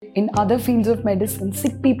in other fields of medicine,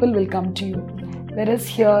 sick people will come to you. Whereas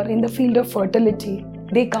here in the field of fertility,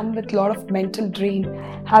 they come with a lot of mental drain.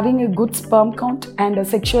 Having a good sperm count and a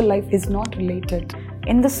sexual life is not related.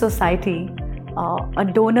 In the society, a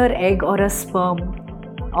donor egg or a sperm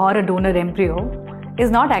or a donor embryo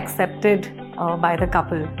is not accepted by the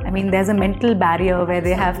couple. I mean, there's a mental barrier where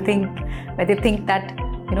they think that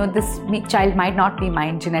this child might not be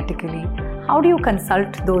mine genetically. How do you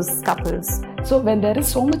consult those couples? So when there is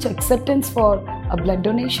so much acceptance for a blood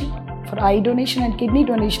donation, for eye donation and kidney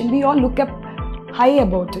donation, we all look up high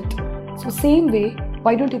about it. So same way,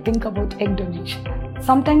 why don't you think about egg donation?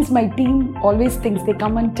 Sometimes my team always thinks, they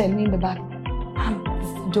come and tell me in the back, "Ma'am, this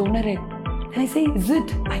is a donor egg." And I say, "Is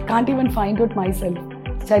it?" I can't even find out myself.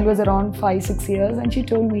 The child was around 5-6 years and she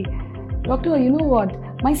told me, "Doctor, you know what?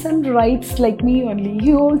 My son writes like me only.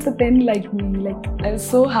 He holds a pen like me." I was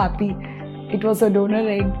so happy. It was a donor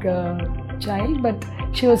egg child, but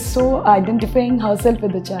she was so identifying herself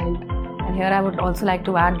with the child. And here I would also like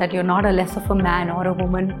to add that you're not a less of a man or a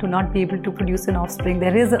woman to not be able to produce an offspring.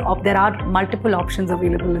 There are multiple options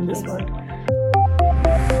available in this world.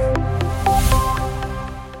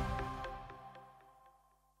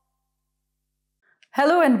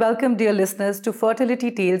 Hello and welcome, dear listeners, to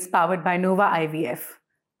Fertility Tales powered by Nova IVF.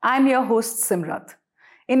 I'm your host, Simrat.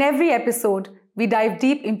 In every episode, we dive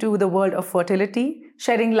deep into the world of fertility,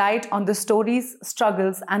 shedding light on the stories,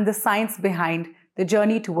 struggles, and the science behind the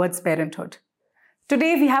journey towards parenthood.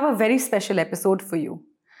 Today, we have a very special episode for you,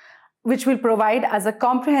 which will provide as a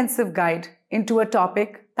comprehensive guide into a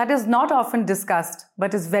topic that is not often discussed,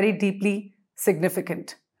 but is very deeply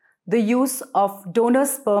significant: the use of donor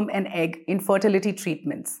sperm and egg in fertility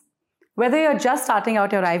treatments. Whether you're just starting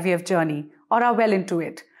out your IVF journey or are well into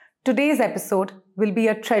it, today's episode will be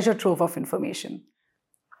a treasure trove of information.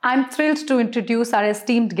 I'm thrilled to introduce our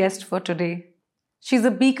esteemed guest for today. She's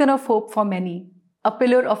a beacon of hope for many, a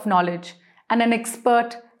pillar of knowledge, and an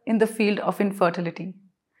expert in the field of infertility.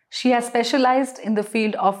 She has specialized in the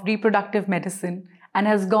field of reproductive medicine and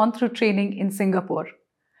has gone through training in Singapore.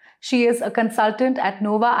 She is a consultant at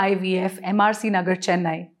Nova IVF, MRC Nagar,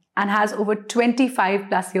 Chennai, and has over 25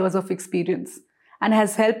 plus years of experience and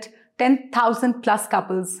has helped 10,000 plus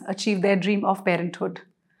couples achieve their dream of parenthood.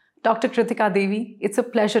 Dr. Krithika Devi, it's a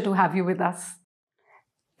pleasure to have you with us.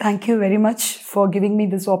 Thank you very much for giving me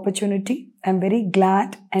this opportunity. I'm very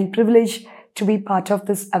glad and privileged to be part of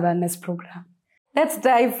this awareness program. Let's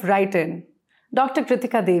dive right in. Dr.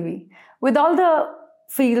 Krithika Devi, with all the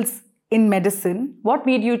fields in medicine, what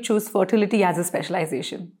made you choose fertility as a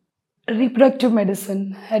specialization? Reproductive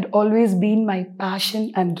medicine had always been my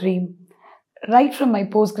passion and dream. Right from my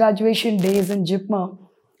post-graduation days in JIPMER,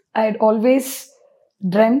 I had always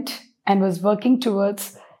dreamt and was working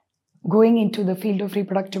towards going into the field of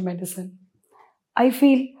reproductive medicine. I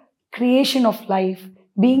feel creation of life,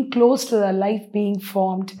 being close to the life being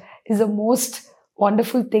formed, is the most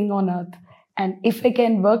wonderful thing on earth. And if I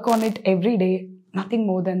can work on it every day, nothing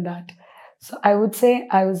more than that. So I would say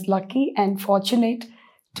I was lucky and fortunate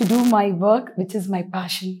to do my work, which is my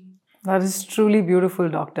passion. That is truly beautiful,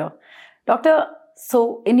 Doctor. Doctor,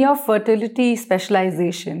 so in your fertility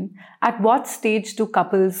specialization, at what stage do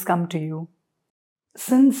couples come to you?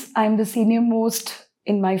 Since I'm the senior most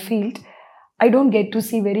in my field, I don't get to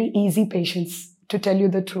see very easy patients, to tell you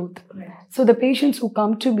the truth. Right. So the patients who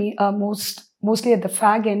come to me are mostly at the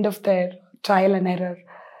fag end of their trial and error.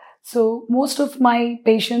 So most of my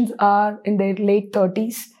patients are in their late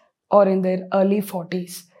 30s or in their early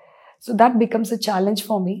 40s. So that becomes a challenge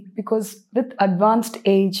for me because with advanced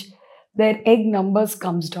age, their egg numbers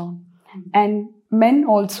comes down. And men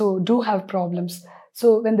also do have problems.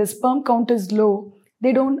 So when the sperm count is low,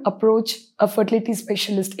 they don't approach a fertility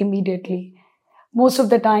specialist immediately. Most of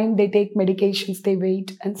the time, they take medications, they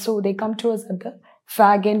wait, and so they come to us at the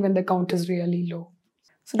fag end when the count is really low.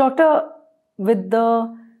 So, Doctor, with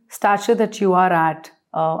the stature that you are at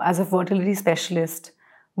as a fertility specialist,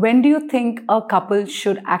 when do you think a couple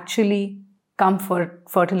should actually come for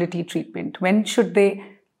fertility treatment? When should they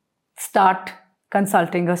start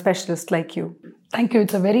consulting a specialist like you? Thank you.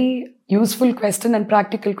 It's a very useful question and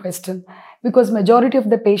practical question because majority of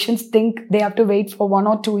the patients think they have to wait for 1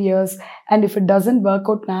 or 2 years, and if it doesn't work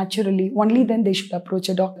out naturally, only then they should approach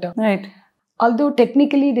a doctor. Right. Although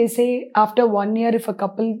technically they say after 1 year, if a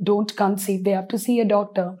couple don't conceive, they have to see a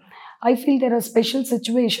doctor. I feel there are special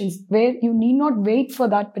situations where you need not wait for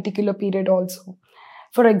that particular period also.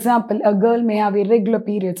 For example, a girl may have irregular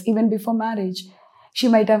periods even before marriage. She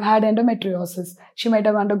might have had endometriosis. She might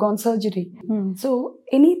have undergone surgery. So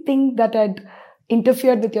anything that had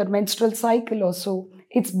interfered with your menstrual cycle or so,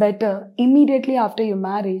 it's better immediately after your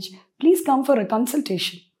marriage, please come for a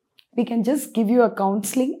consultation. We can just give you a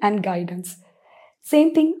counseling and guidance.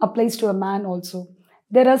 Same thing applies to a man also.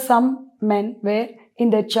 There are some men where in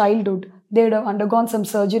their childhood they would have undergone some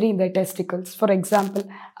surgery in their testicles, for example,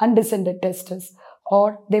 undescended testes,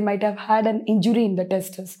 or they might have had an injury in the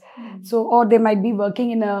testes. So, or they might be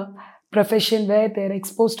working in a profession where they're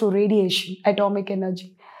exposed to radiation, atomic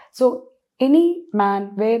energy. So, any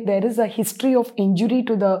man where there is a history of injury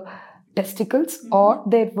to the testicles or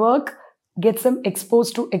their work gets them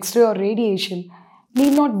exposed to exterior radiation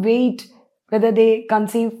need not wait whether their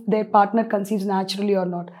partner conceives naturally or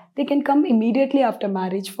not. They can come immediately after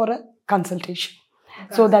marriage for a consultation.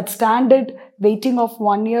 Okay. So that standard waiting of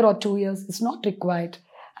 1 year or 2 years is not required.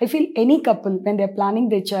 I feel any couple, when they're planning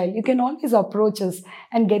their child, you can always approach us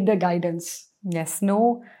and get the guidance. Yes,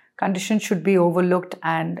 no condition should be overlooked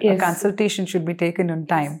and a consultation should be taken on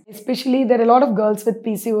time. Especially there are a lot of girls with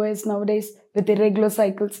PCOS nowadays with irregular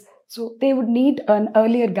cycles. So they would need an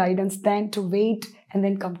earlier guidance than to wait and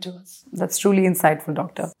then come to us. That's truly insightful,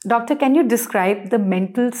 Doctor. Doctor, can you describe the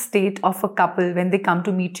mental state of a couple when they come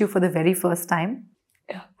to meet you for the very first time?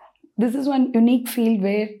 Yeah. This is one unique field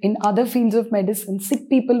where in other fields of medicine, sick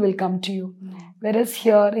people will come to you. Whereas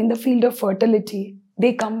here in the field of fertility,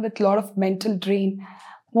 they come with a lot of mental drain.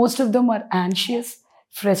 Most of them are anxious,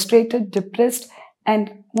 frustrated, depressed,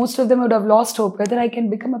 and most of them would have lost hope whether I can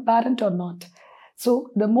become a parent or not.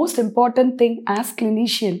 So the most important thing as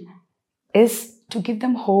clinician is to give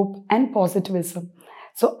them hope and positivism.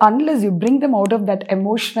 So unless you bring them out of that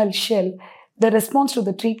emotional shell, the response to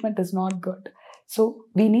the treatment is not good. So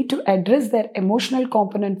we need to address their emotional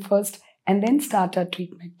component first and then start our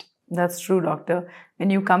treatment. That's true, Doctor.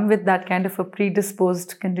 When you come with that kind of a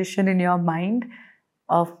predisposed condition in your mind,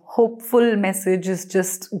 a hopeful message is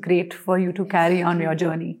just great for you to carry on your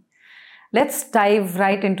journey. Let's dive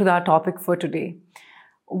right into our topic for today.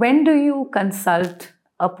 When do you consult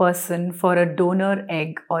a person for a donor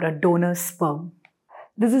egg or a donor sperm?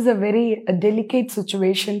 This is a very delicate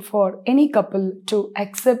situation for any couple to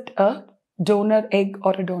accept a donor egg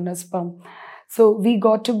or a donor sperm. So we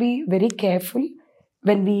got to be very careful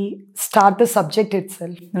when we start the subject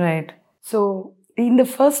itself. Right. So in the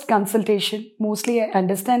first consultation, mostly I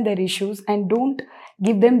understand their issues and don't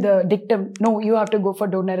give them the dictum, no, you have to go for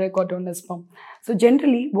donor egg or donor sperm. So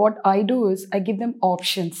generally what I do is I give them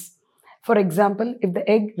options. For example, if the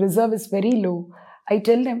egg reserve is very low, I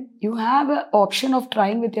tell them you have an option of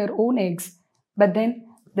trying with your own eggs, but then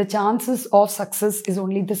the chances of success is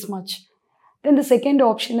only this much. Then the second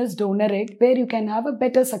option is donor egg, where you can have a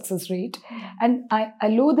better success rate, and I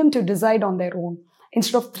allow them to decide on their own.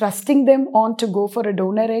 Instead of thrusting them on to go for a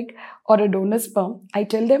donor egg or a donor sperm, I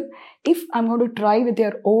tell them, if I'm going to try with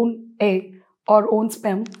your own egg or own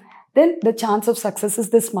sperm, then the chance of success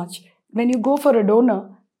is this much. When you go for a donor,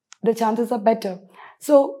 the chances are better.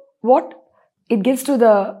 So what it gives to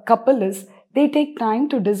the couple is they take time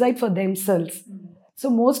to decide for themselves. So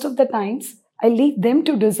most of the times, I leave them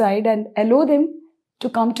to decide and allow them to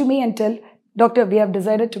come to me and tell, Doctor, we have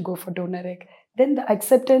decided to go for donor egg. Then the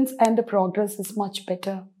acceptance and the progress is much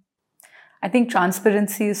better. I think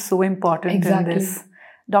transparency is so important in this.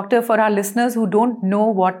 Doctor, for our listeners who don't know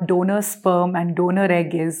what donor sperm and donor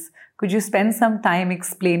egg is, could you spend some time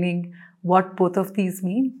explaining what both of these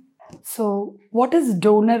mean? So, what is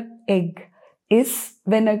donor egg is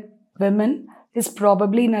when a woman is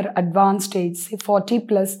probably in her advanced stage, say 40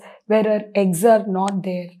 plus, where her eggs are not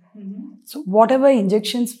there. So, whatever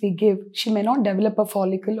injections we give, she may not develop a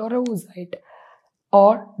follicle or a oocyte.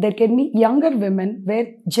 Or there can be younger women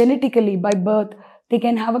where genetically by birth they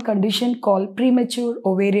can have a condition called premature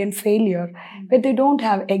ovarian failure where they don't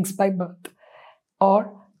have eggs by birth.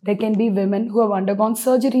 Or there can be women who have undergone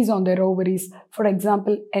surgeries on their ovaries. For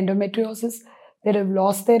example, endometriosis, they have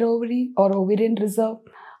lost their ovary or ovarian reserve.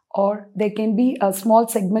 Or there can be a small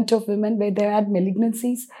segment of women where they had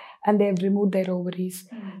malignancies and they have removed their ovaries.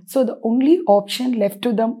 So the only option left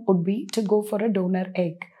to them would be to go for a donor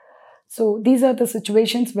egg. So these are the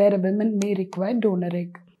situations where a woman may require donor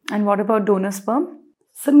egg. And what about donor sperm?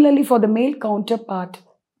 Similarly, for the male counterpart,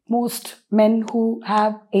 most men who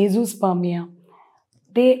have azoospermia,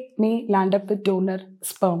 they may land up with donor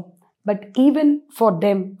sperm. But even for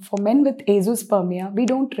them, for men with azoospermia, we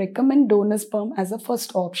don't recommend donor sperm as a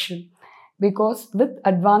first option. Because with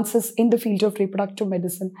advances in the field of reproductive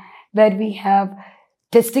medicine, where we have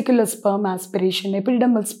testicular sperm aspiration,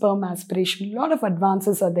 epidermal sperm aspiration, a lot of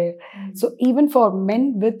advances are there. So even for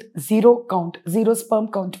men with zero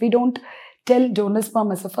sperm count, we don't tell donor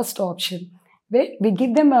sperm as a first option. Where we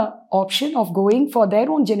give them an option of going for their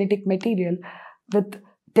own genetic material with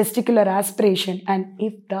testicular aspiration, and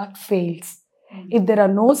if that fails, If there are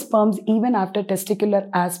no sperms even after testicular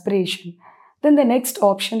aspiration, then the next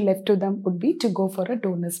option left to them would be to go for a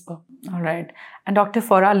donor sperm. All right. And doctor,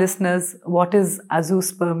 for our listeners, what is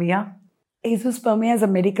azoospermia? Azoospermia is a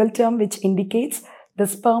medical term which indicates the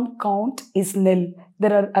sperm count is nil.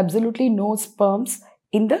 There are absolutely no sperms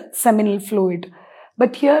in the seminal fluid.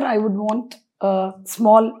 But here I would want a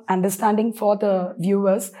small understanding for the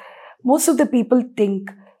viewers. Most of the people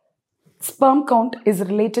think sperm count is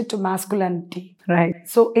related to masculinity. Right.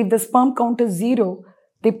 So if the sperm count is 0,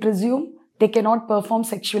 they presume they cannot perform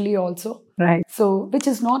sexually also. Right. So, which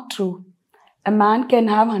is not true. A man can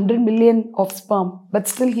have 100 million of sperm, but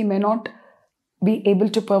still he may not be able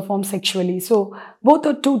to perform sexually. So, both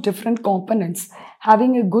are two different components.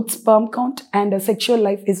 Having a good sperm count and a sexual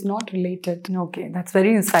life is not related. Okay, that's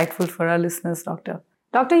very insightful for our listeners, doctor.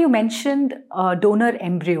 Doctor, you mentioned donor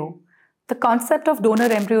embryo. The concept of donor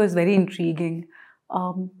embryo is very intriguing.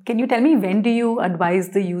 Can you tell me, when do you advise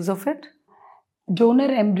the use of it?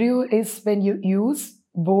 Donor embryo is when you use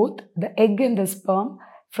both the egg and the sperm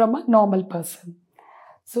from a normal person.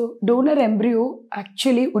 So donor embryo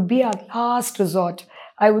actually would be our last resort.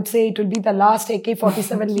 I would say it will be the last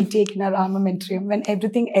AK-47 we take in our armamentarium when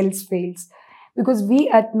everything else fails. Because we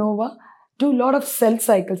at Nova do a lot of cell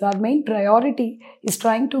cycles. Our main priority is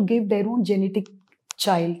trying to give their own genetic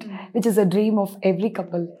child, which is a dream of every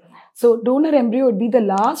couple. So donor embryo would be the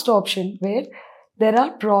last option where there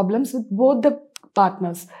are problems with both the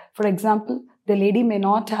partners. For example, the lady may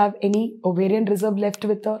not have any ovarian reserve left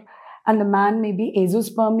with her, and the man may be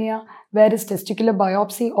azoospermia, where his testicular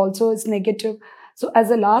biopsy also is negative. So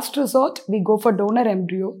as a last resort, we go for donor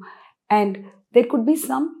embryo, and there could be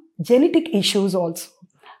some genetic issues also.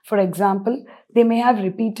 For example, they may have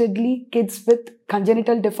repeatedly kids with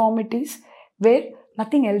congenital deformities where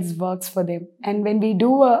nothing else works for them. And when we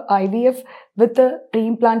do a IVF with a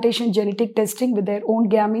pre-implantation genetic testing with their own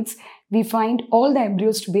gametes, we find all the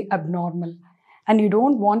embryos to be abnormal. And you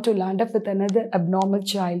don't want to land up with another abnormal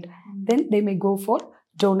child. Then they may go for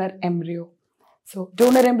donor embryo. So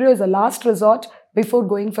donor embryo is a last resort before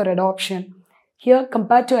going for adoption. Here,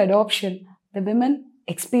 compared to adoption, the woman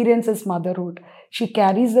experiences motherhood. She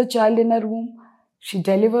carries the child in her womb. She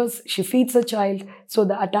delivers, she feeds the child. So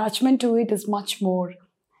the attachment to it is much more.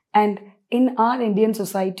 And in our Indian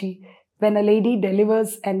society, when a lady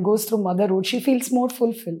delivers and goes through motherhood, she feels more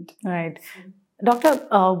fulfilled. Right. Doctor,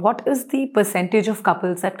 what is the percentage of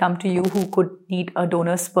couples that come to you who could need a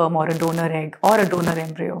donor sperm or a donor egg or a donor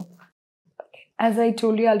embryo? As I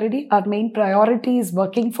told you already, our main priority is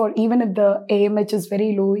working for, even if the AMH is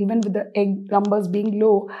very low, even with the egg numbers being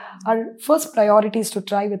low, our first priority is to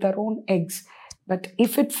try with our own eggs. But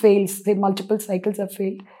if it fails, say multiple cycles have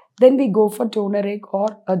failed, then we go for donor egg or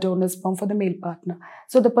a donor sperm for the male partner.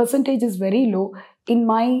 So the percentage is very low. In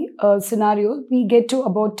my scenario, we get to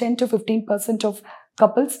about 10 to 15% of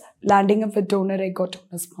couples landing up with donor egg or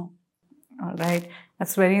donor sperm. All right.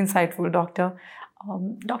 That's very insightful, doctor.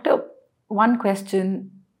 Doctor, one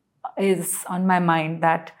question is on my mind,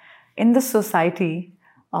 that in the society,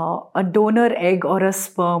 a donor egg or a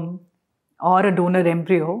sperm or a donor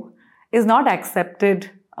embryo is not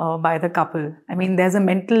accepted by the couple. I mean, there's a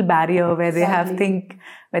mental barrier where they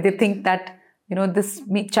think that, you know, this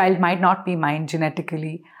child might not be mine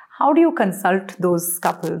genetically. How do you consult those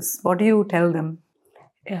couples? What do you tell them?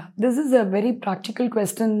 Yeah, this is a very practical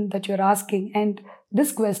question that you're asking, and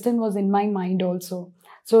this question was in my mind also.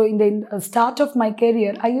 So in the start of my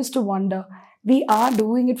career, I used to wonder, we are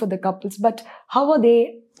doing it for the couples, but how are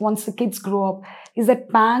they once the kids grow up? Is that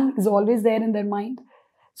pang is always there in their mind?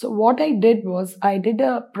 So what I did was, I did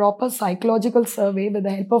a proper psychological survey with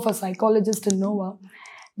the help of a psychologist in Nova,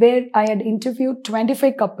 where I had interviewed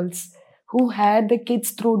 25 couples who had the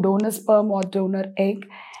kids through donor sperm or donor egg,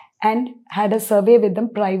 and had a survey with them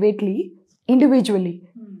privately, individually,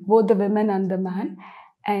 both the women and the man.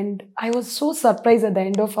 And I was so surprised at the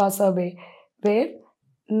end of our survey, where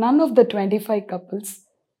none of the 25 couples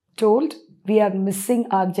told we are missing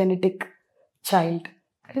our genetic child.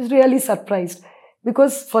 I was really surprised,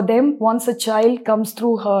 because for them, once a child comes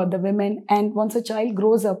through her, the women, and once a child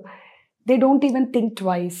grows up, they don't even think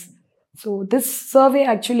twice. So this survey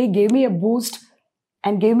actually gave me a boost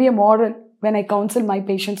and gave me a moral when I counsel my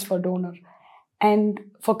patients for donor. And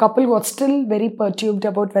for couple who are still very perturbed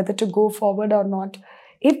about whether to go forward or not,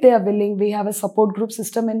 if they are willing, we have a support group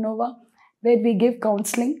system in Nova where we give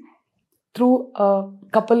counseling through a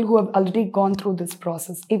couple who have already gone through this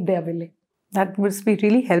process, if they are willing. That would be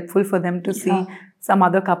really helpful for them to see some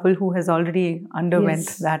other couple who has already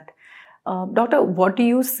underwent that. Doctor, what do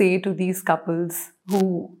you say to these couples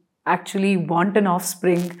who actually want an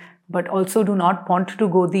offspring but also do not want to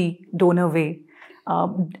go the donor way.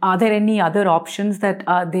 Are there any other options that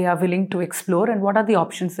they are willing to explore, and what are the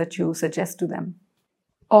options that you suggest to them?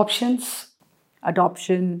 Options?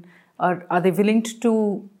 Adoption, or are they willing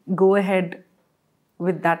to go ahead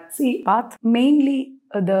with that path? Mainly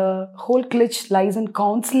the whole glitch lies in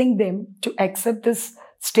counseling them to accept this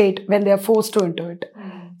state when they are forced to enter it.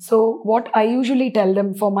 So what I usually tell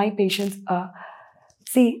them for my patients are,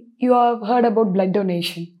 see, you have heard about blood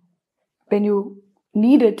donation. When you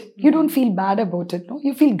need it, you don't feel bad about it. No?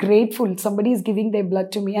 You feel grateful. Somebody is giving their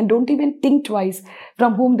blood to me, and don't even think twice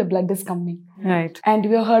from whom the blood is coming. Right. And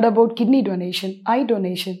we have heard about kidney donation, eye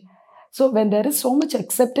donation. So when there is so much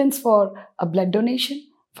acceptance for a blood donation,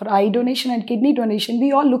 for eye donation and kidney donation,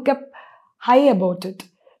 we all look up high about it.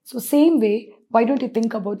 So same way, why don't you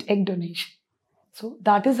think about egg donation? So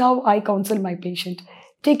that is how I counsel my patient.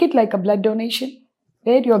 Take it like a blood donation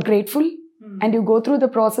where you're grateful and you go through the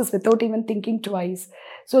process without even thinking twice.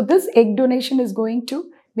 So this egg donation is going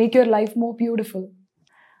to make your life more beautiful.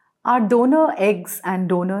 Are donor eggs and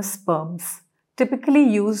donor sperms typically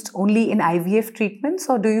used only in IVF treatments,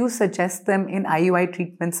 or do you suggest them in IUI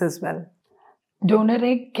treatments as well? Donor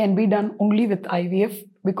egg can be done only with IVF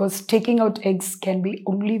because taking out eggs can be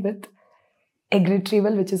only with egg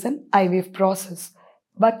retrieval, which is an IVF process.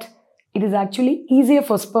 But it is actually easier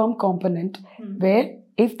for sperm component where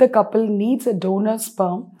if the couple needs a donor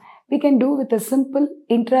sperm, we can do with a simple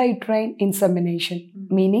intrauterine insemination,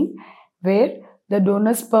 meaning where the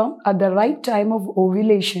donor sperm at the right time of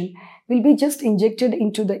ovulation will be just injected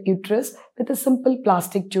into the uterus with a simple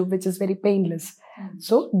plastic tube, which is very painless.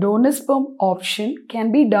 So donor sperm option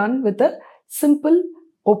can be done with a simple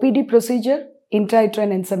OPD procedure,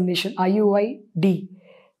 intrauterine insemination, IUI-D.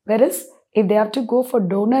 Whereas if they have to go for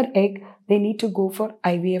donor egg, they need to go for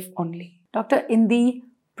IVF only. Doctor, in the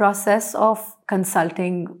process of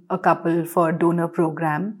consulting a couple for a donor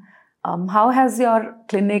program, how has your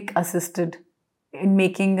clinic assisted in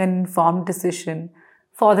making an informed decision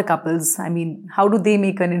for the couples? I mean, how do they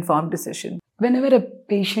make an informed decision? Whenever a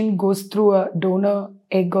patient goes through a donor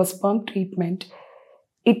egg or sperm treatment,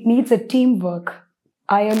 it needs a teamwork.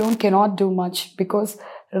 I alone cannot do much because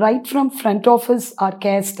right from front office our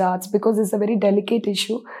care starts because it's a very delicate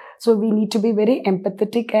issue. So we need to be very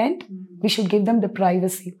empathetic and we should give them the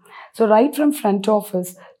privacy. So right from front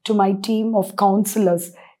office to my team of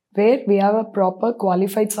counselors, where we have a proper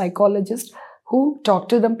qualified psychologist who talk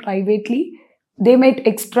to them privately. They might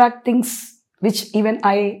extract things which even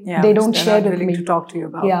they don't share with me. To talk to you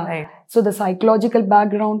about. Yeah. Right. So the psychological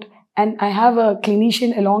background, and I have a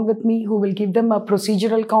clinician along with me who will give them a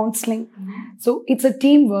procedural counseling. So it's a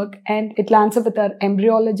teamwork, and it lands up with our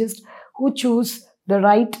embryologist who choose the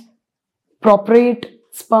right appropriate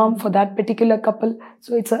sperm for that particular couple.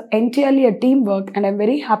 So it's entirely a teamwork, and I'm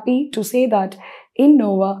very happy to say that in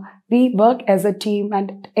Nova, we work as a team,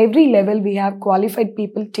 and at every level we have qualified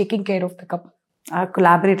people taking care of the couple. Our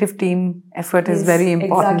collaborative team effort is very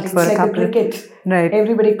important for a couple. Like cricket. Right.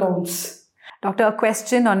 Everybody counts. Doctor, a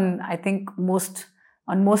question on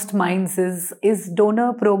most minds is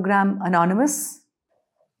donor program anonymous?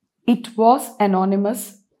 It was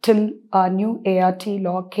anonymous till our new ART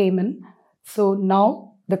law came in. So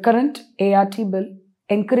now the current ART bill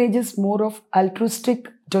encourages more of altruistic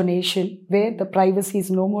donation where the privacy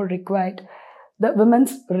is no more required. The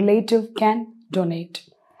woman's relative can donate.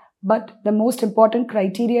 But the most important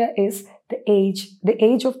criteria is the age. The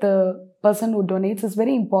age of the person who donates is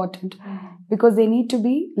very important because they need to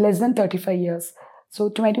be less than 35 years. So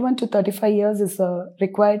 21 to 35 years is a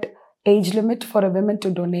required age limit for a woman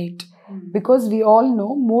to donate. Because we all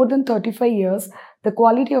know more than 35 years, the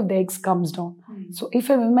quality of the eggs comes down. So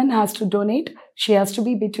if a woman has to donate, she has to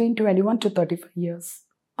be between 21 to 35 years.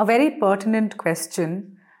 A very pertinent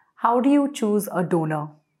question. How do you choose a donor?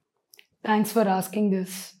 Thanks for asking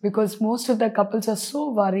this, because most of the couples are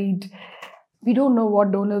so worried. We don't know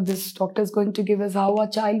what donor this doctor is going to give us, how our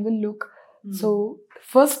child will look. So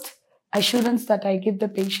first assurance that I give the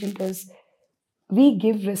patient is we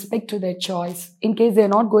give respect to their choice. In case they're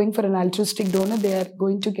not going for an altruistic donor, they are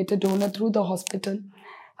going to get a donor through the hospital.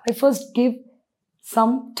 I first give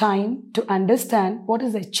some time to understand what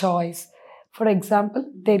is their choice. For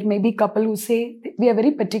example, there may be a couple who say we are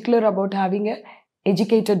very particular about having an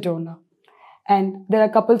educated donor. And there are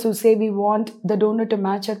couples who say we want the donor to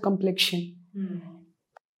match our complexion.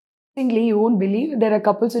 You won't believe, there are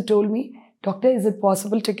couples who told me, doctor, is it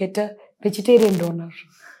possible to get a vegetarian donor?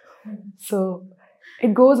 So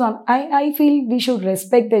it goes on. I feel we should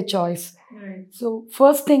respect their choice. Right. So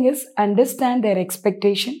first thing is understand their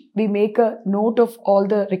expectation. We make a note of all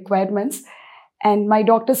the requirements, and my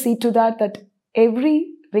doctor see to that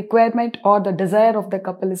every requirement or the desire of the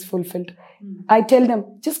couple is fulfilled. I tell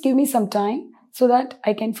them, just give me some time so that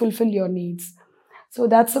I can fulfill your needs. So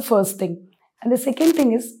that's the first thing. And the second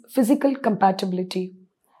thing is physical compatibility.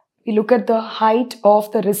 We look at the height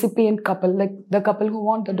of the recipient couple, like the couple who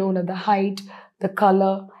want the donor, the height, the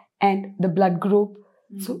color, and the blood group.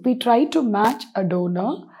 So we try to match a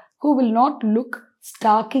donor who will not look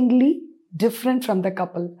starkingly different from the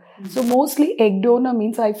couple. So mostly egg donor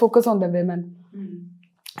means I focus on the women.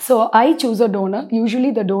 So I choose a donor.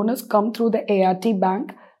 Usually the donors come through the ART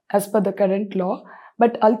bank as per the current law.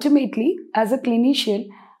 But ultimately, as a clinician,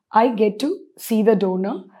 I get to see the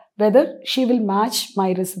donor, whether she will match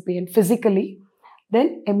my recipient physically.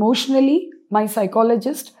 Then emotionally, my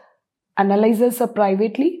psychologist analyzes her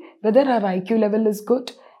privately, whether her IQ level is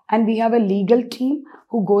good. And we have a legal team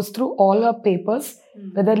who goes through all her papers,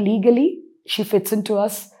 whether legally she fits into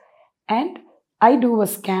us. And I do a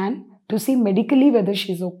scan to see medically whether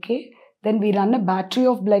she's okay. Then we run a battery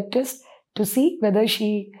of blood tests to see whether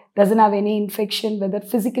she doesn't have any infection, whether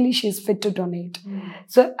physically she's fit to donate.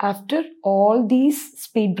 So after all these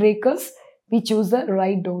speed breakers, we choose the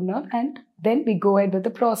right donor and then we go ahead with the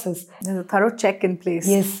process. There's a thorough check in place.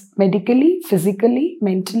 Yes, medically, physically,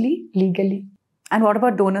 mentally, legally. And what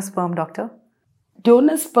about donor sperm, doctor?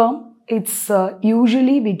 Donor sperm, it's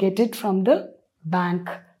usually we get it from the bank,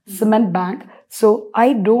 cement bank. So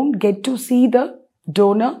I don't get to see the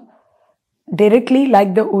donor directly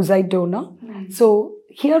like the oocyte donor. So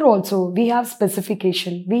here also we have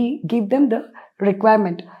specification. We give them the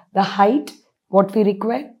requirement, the height, what we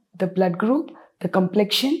require, the blood group, the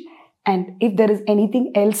complexion, and if there is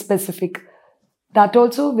anything else specific, that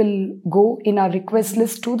also will go in our request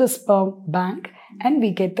list to the sperm bank and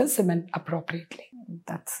we get the semen appropriately.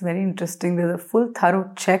 That's very interesting. There's a full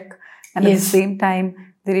thorough check and at the same time,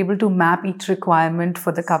 they're able to map each requirement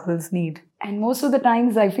for the couple's need. And most of the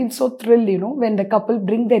times I feel so thrilled, when the couple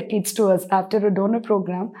bring their kids to us after a donor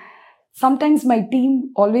program. Sometimes my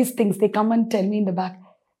team always thinks, they come and tell me in the back,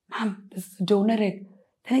 ma'am, this is a donor egg.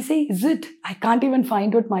 Then I say, is it? I can't even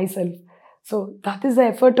find out myself. So that is the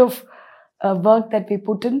effort of work that we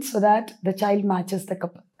put in so that the child matches the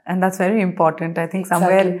couple. And that's very important. I think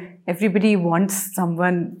somewhere everybody wants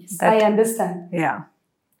someone that... I understand. Yeah.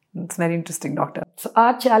 It's very interesting, doctor. So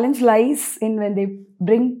our challenge lies in when they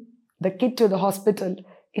bring the kid to the hospital,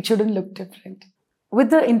 it shouldn't look different. With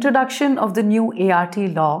the introduction of the new ART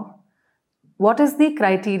law, what is the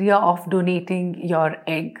criteria of donating your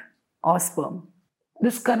egg or sperm?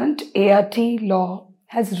 This current ART law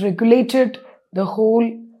has regulated the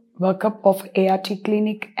whole workup of ART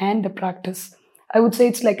clinic and the practice. I would say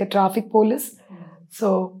it's like a traffic police.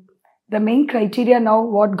 So the main criteria now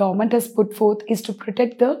what government has put forth is to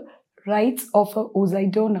protect the rights of a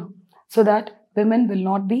oocyte donor so that women will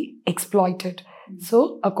not be exploited.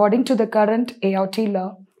 So according to the current ART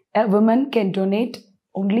law, a woman can donate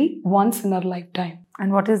only once in her lifetime.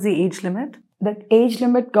 And what is the age limit? The age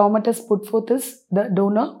limit government has put forth is the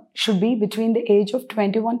donor should be between the age of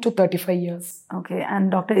 21 to 35 years. Okay.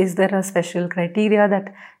 And doctor, is there a special criteria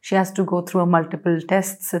that she has to go through a multiple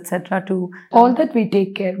tests, etc. to... All that we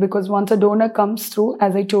take care, because once a donor comes through,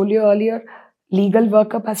 as I told you earlier, legal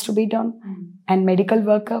workup has to be done and medical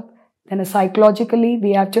workup. Then psychologically,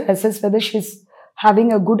 we have to assess whether she's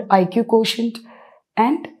having a good IQ quotient,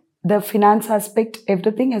 and the finance aspect,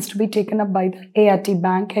 everything has to be taken up by the ART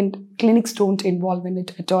bank, and clinics don't involve in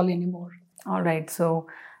it at all anymore. All right. So,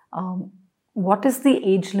 what is the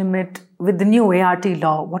age limit with the new ART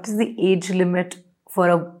law? What is the age limit for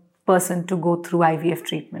a person to go through IVF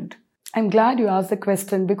treatment? I'm glad you asked the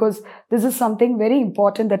question, because this is something very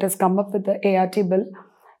important that has come up with the ART bill,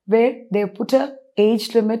 where they put a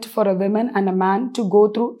age limit for a woman and a man to go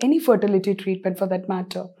through any fertility treatment for that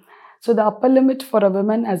matter. So the upper limit for a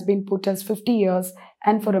woman has been put as 50 years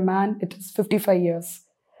and for a man it is 55 years.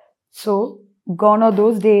 So gone are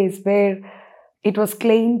those days where it was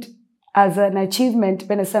claimed as an achievement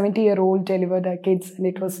when a 70-year-old delivered her kids and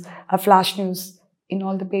it was a flash news in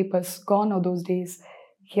all the papers. Gone are those days.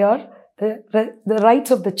 Here, the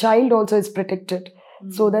rights of the child also is protected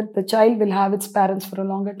so that the child will have its parents for a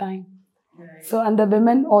longer time. So, and the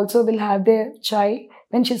women also will have their child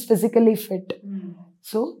when she's physically fit.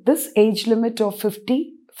 So, this age limit of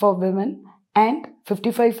 50 for women and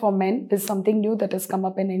 55 for men is something new that has come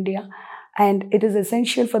up in India. And it is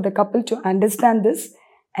essential for the couple to understand this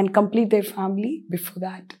and complete their family before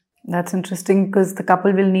that. That's interesting, because the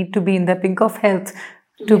couple will need to be in the pink of health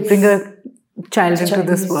to bring a child into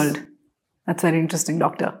this world. That's very interesting,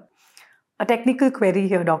 doctor. A technical query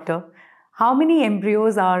here, doctor. How many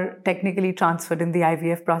embryos are technically transferred in the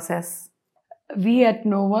IVF process? We at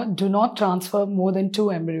Nova do not transfer more than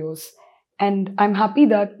 2 embryos. And I'm happy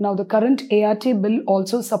that now the current ART bill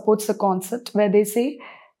also supports the concept where they say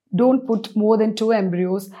don't put more than 2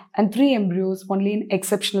 embryos and 3 embryos only in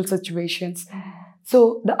exceptional situations.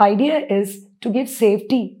 So the idea is to give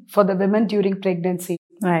safety for the women during pregnancy.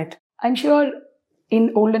 Right. I'm sure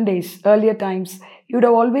in olden days, earlier times, you'd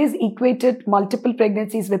have always equated multiple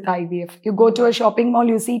pregnancies with IVF. You go to a shopping mall,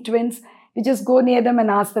 you see twins, you just go near them and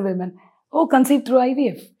ask the women, oh, conceived through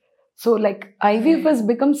IVF. So like IVF has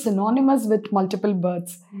become synonymous with multiple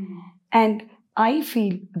births. And I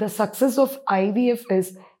feel the success of IVF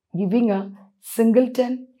is giving a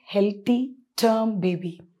singleton, healthy term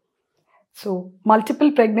baby. So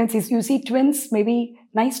multiple pregnancies, you see twins, maybe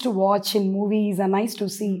nice to watch in movies and nice to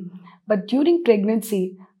see. But during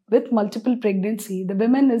pregnancy, with multiple pregnancy, the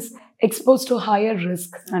woman is exposed to higher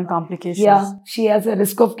risk. And complications. Yeah, she has a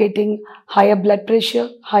risk of getting higher blood pressure,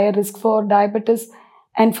 higher risk for diabetes.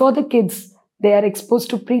 And for the kids, they are exposed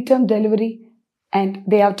to preterm delivery and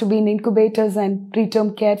they have to be in incubators and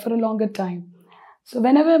preterm care for a longer time. So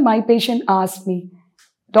whenever my patient asks me,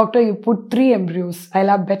 doctor, you put 3 embryos, I'll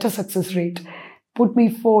have better success rate. Put me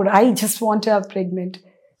 4, I just want to have pregnant.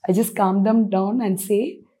 I just calm them down and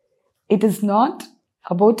say, it is not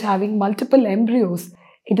about having multiple embryos.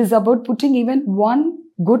 It is about putting even one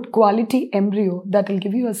good quality embryo that will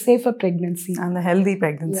give you a safer pregnancy. And a healthy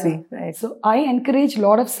pregnancy. Yeah. Right. So I encourage a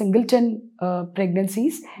lot of singleton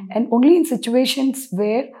pregnancies, and only in situations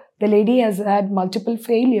where the lady has had multiple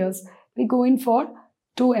failures, we go in for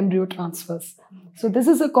 2 embryo transfers. So this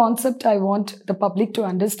is a concept I want the public to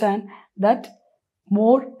understand, that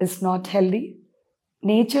more is not healthy.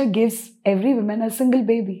 Nature gives every woman a single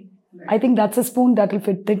baby. I think that's a spoon that will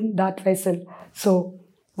fit in that vessel. So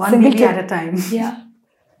one baby at a time. Yeah.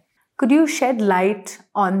 Could you shed light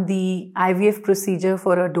on the IVF procedure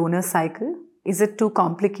for a donor cycle? Is it too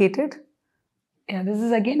complicated? Yeah, this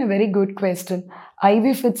is again a very good question.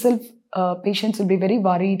 IVF itself, patients will be very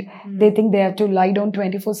worried. They think they have to lie down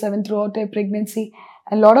 24/7 throughout their pregnancy.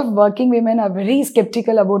 And a lot of working women are very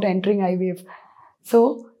skeptical about entering IVF.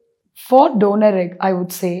 So for donor egg, I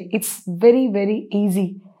would say it's very, very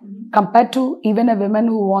easy compared to even a woman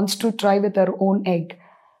who wants to try with her own egg.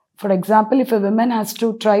 For example, if a woman has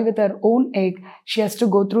to try with her own egg, she has to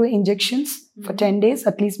go through injections for 10 days,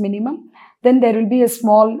 at least minimum. Then there will be a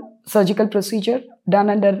small surgical procedure done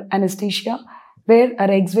under anesthesia where her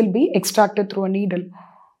eggs will be extracted through a needle.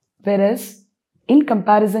 Whereas, in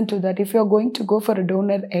comparison to that, if you're going to go for a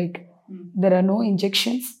donor egg, there are no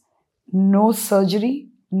injections, no surgery,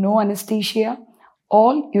 no anesthesia.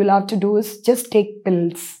 All you'll have to do is just take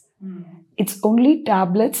pills. It's only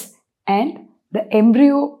tablets, and the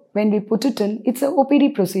embryo, when we put it in, it's an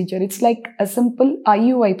OPD procedure. It's like a simple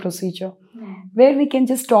IUI procedure where we can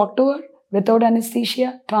just talk to her without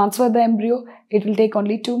anesthesia, transfer the embryo. It will take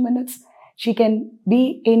only 2 minutes. She can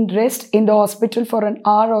be in rest in the hospital for an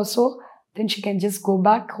hour or so. Then she can just go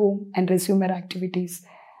back home and resume her activities.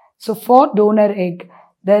 So for donor egg,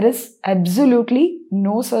 there is absolutely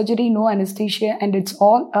no surgery, no anesthesia, and it's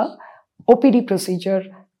all a OPD procedure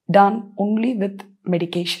done only with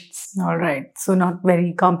medications. All right. So not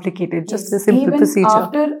very complicated, just a simple Even procedure.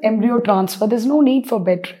 After embryo transfer, there's no need for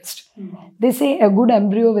bed rest. They say a good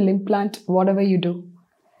embryo will implant whatever you do.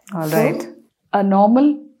 All right. So a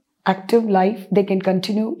normal active life, they can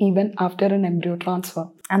continue even after an embryo transfer.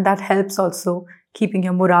 And that helps also keeping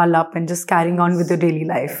your morale up and just carrying on with your daily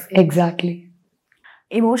life. Exactly.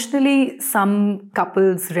 Emotionally, some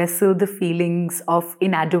couples wrestle the feelings of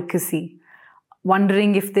inadequacy,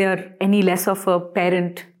 wondering if they are any less of a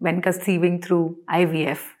parent when conceiving through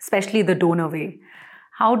IVF, especially the donor way.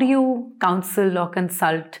 How do you counsel or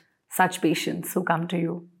consult such patients who come to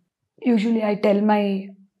you? Usually I tell my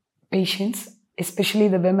patients, especially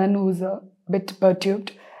the women who's a bit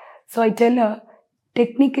perturbed, so I tell her,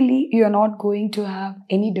 technically you are not going to have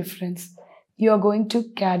any difference. You are going to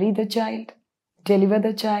carry the child, deliver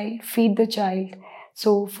the child, feed the child.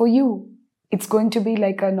 So for you, it's going to be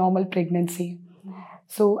like a normal pregnancy.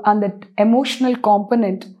 So, and that emotional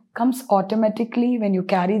component comes automatically when you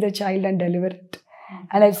carry the child and deliver it.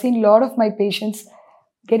 And I've seen a lot of my patients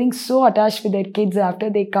getting so attached with their kids after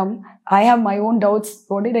they come. I have my own doubts.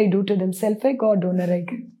 What did I do to them? Self-egg or donor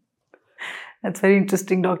egg? That's very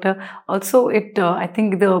interesting, doctor. Also, I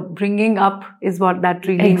think the bringing up is what that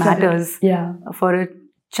really matters for a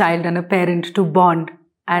child and a parent to bond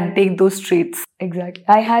and take those traits. Exactly.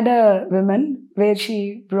 I had a woman where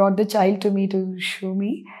she brought the child to me to show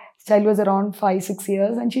me. The child was around 5-6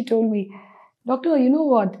 years and she told me, doctor, you know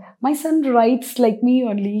what? My son writes like me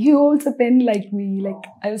only. He holds a pen like me. Like,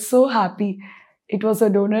 I was so happy. It was a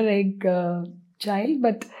donor egg child,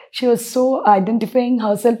 but she was so identifying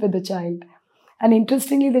herself with the child. And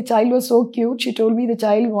interestingly, the child was so cute. She told me the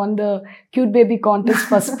child won the cute baby contest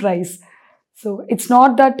first prize. So it's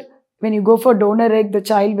not that when you go for donor egg, the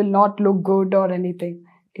child will not look good or anything.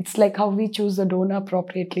 It's like how we choose the donor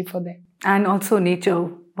appropriately for them. And also nature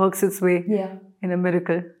works its way Yeah. in a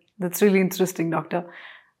miracle. That's really interesting, Doctor.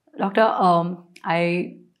 Doctor,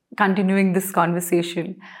 continuing this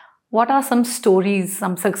conversation, what are some stories,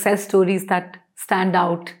 some success stories that stand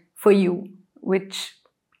out for you, which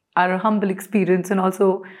are a humble experience and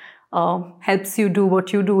also helps you do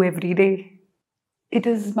what you do every day? It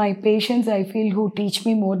is my patients, I feel, who teach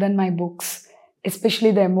me more than my books,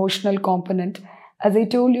 especially the emotional component. As I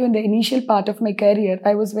told you in the initial part of my career,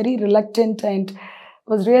 I was very reluctant and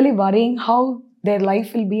was really worrying how their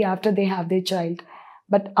life will be after they have their child.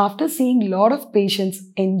 But after seeing a lot of patients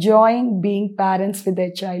enjoying being parents with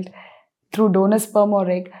their child through donor sperm or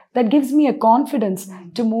egg, that gives me a confidence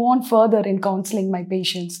to move on further in counseling my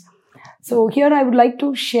patients. So here I would like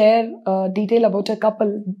to share a detail about a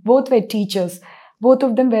couple. Both were teachers. Both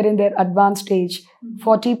of them were in their advanced age,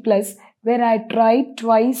 40 plus, where I tried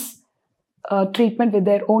twice treatment with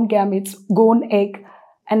their own gametes, own egg,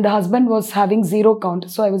 and the husband was having zero count.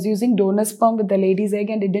 So I was using donor sperm with the lady's egg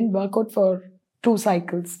and it didn't work out for 2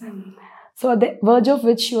 cycles. So at the verge of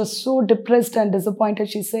which she was so depressed and disappointed,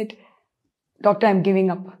 she said, "Doctor, I'm giving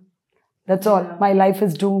up. That's all. My life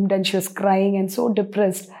is doomed." And she was crying and so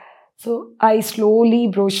depressed. So I slowly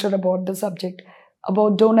broached her about the subject,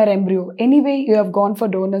 about donor embryo. Anyway, you have gone for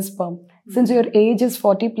donor sperm. Since your age is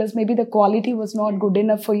 40 plus, maybe the quality was not good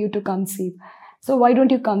enough for you to conceive. So why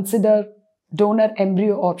don't you consider donor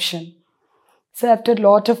embryo option? So after a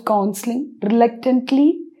lot of counseling,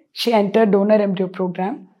 reluctantly, she entered donor embryo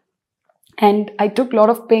program. And I took a lot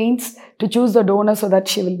of pains to choose the donor so that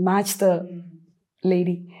she will match the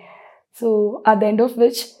lady. So at the end of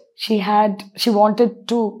which, she wanted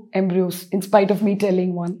 2 embryos in spite of me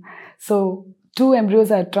telling 1. So 2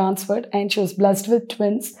 embryos are transferred and she was blessed with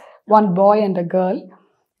twins, 1 boy and a girl.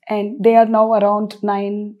 And they are now around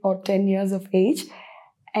 9 or 10 years of age.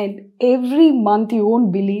 And every month, you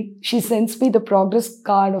won't believe, she sends me the progress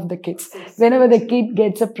card of the kids. Whenever the kid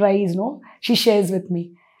gets a prize, she shares with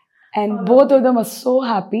me. And both of them are so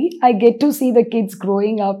happy. I get to see the kids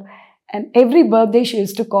growing up. And every birthday, she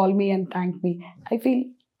used to call me and thank me. I feel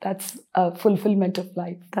that's a fulfillment of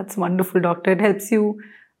life. That's wonderful, Doctor. It helps you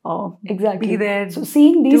exactly be there. So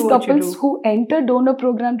seeing these do what you couples do. who enter donor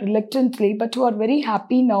program reluctantly, but who are very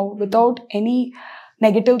happy now without any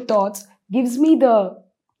negative thoughts, gives me the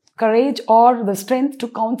courage or the strength to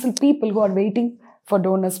counsel people who are waiting for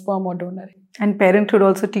donor sperm or donor egg. And parenthood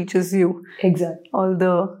also teaches you Exactly. all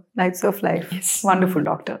the lights of life. Yes. Wonderful,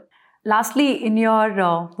 Doctor. Lastly, in your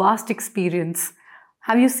vast experience,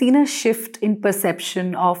 have you seen a shift in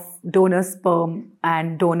perception of donor sperm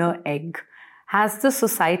and donor egg? Has the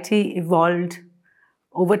society evolved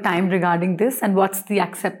over time regarding this, and what's the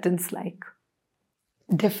acceptance like?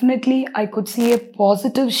 Definitely, I could see a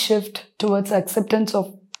positive shift towards acceptance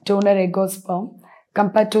of donor egg or sperm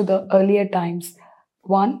compared to the earlier times.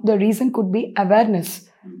 One, the reason could be awareness.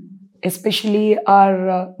 Especially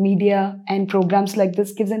our media and programs like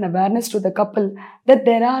this gives an awareness to the couple that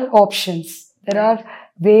there are options. There are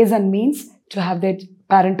ways and means to have their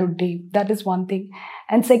parenthood day. That is one thing.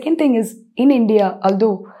 And second thing is, in India,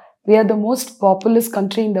 although we are the most populous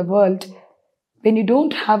country in the world, when you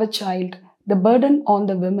don't have a child, the burden on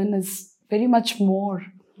the women is very much more.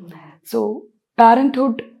 So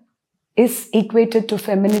parenthood is equated to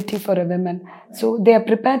femininity for a woman. So they are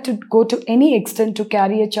prepared to go to any extent to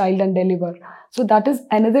carry a child and deliver. So that is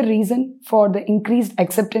another reason for the increased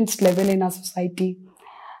acceptance level in our society.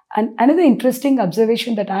 And another interesting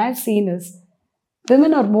observation that I have seen is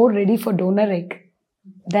women are more ready for donor egg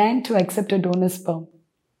than to accept a donor sperm.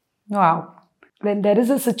 Wow. When there is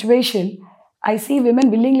a situation, I see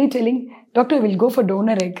women willingly telling, "Doctor, we'll go for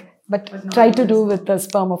donor egg, but try to do with the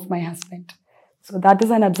sperm of my husband." So that is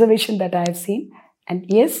an observation that I have seen. And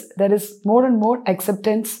yes, there is more and more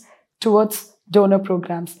acceptance towards donor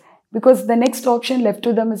programs because the next option left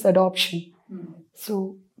to them is adoption.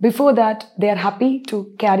 So before that, they are happy to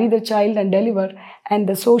carry the child and deliver, and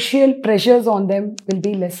the social pressures on them will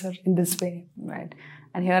be lesser in this way. Right.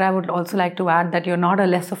 And here I would also like to add that you're not a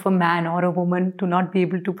less of a man or a woman to not be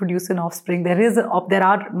able to produce an offspring. There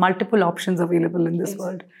are multiple options available in this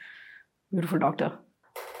world. Beautiful, Doctor.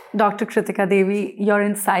 Dr. Krithika Devi, your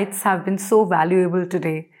insights have been so valuable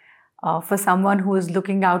today for someone who is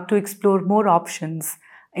looking out to explore more options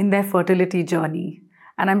in their fertility journey.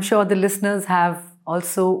 And I'm sure the listeners have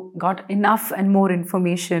also got enough and more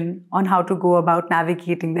information on how to go about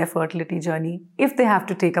navigating their fertility journey if they have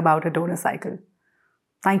to take about a donor cycle.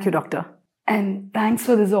 Thank you, Doctor. And thanks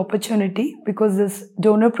for this opportunity, because this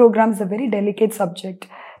donor program is a very delicate subject.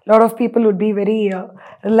 A lot of people would be very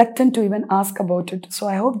reluctant to even ask about it. So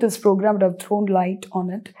I hope this program would have thrown light on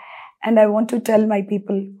it. And I want to tell my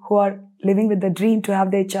people who are living with the dream to have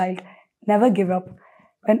their child, never give up.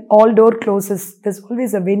 When all door closes, there's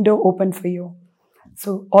always a window open for you.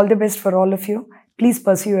 So all the best for all of you. Please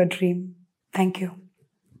pursue your dream. Thank you.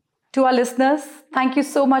 To our listeners, thank you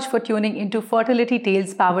so much for tuning into Fertility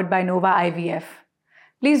Tales powered by Nova IVF.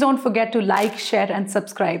 Please don't forget to like, share and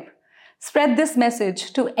subscribe. Spread this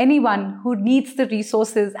message to anyone who needs the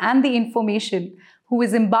resources and the information, who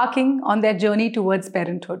is embarking on their journey towards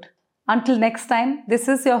parenthood. Until next time, this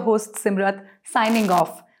is your host Simrat signing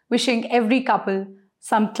off, wishing every couple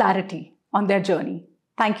some clarity on their journey.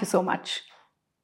 Thank you so much.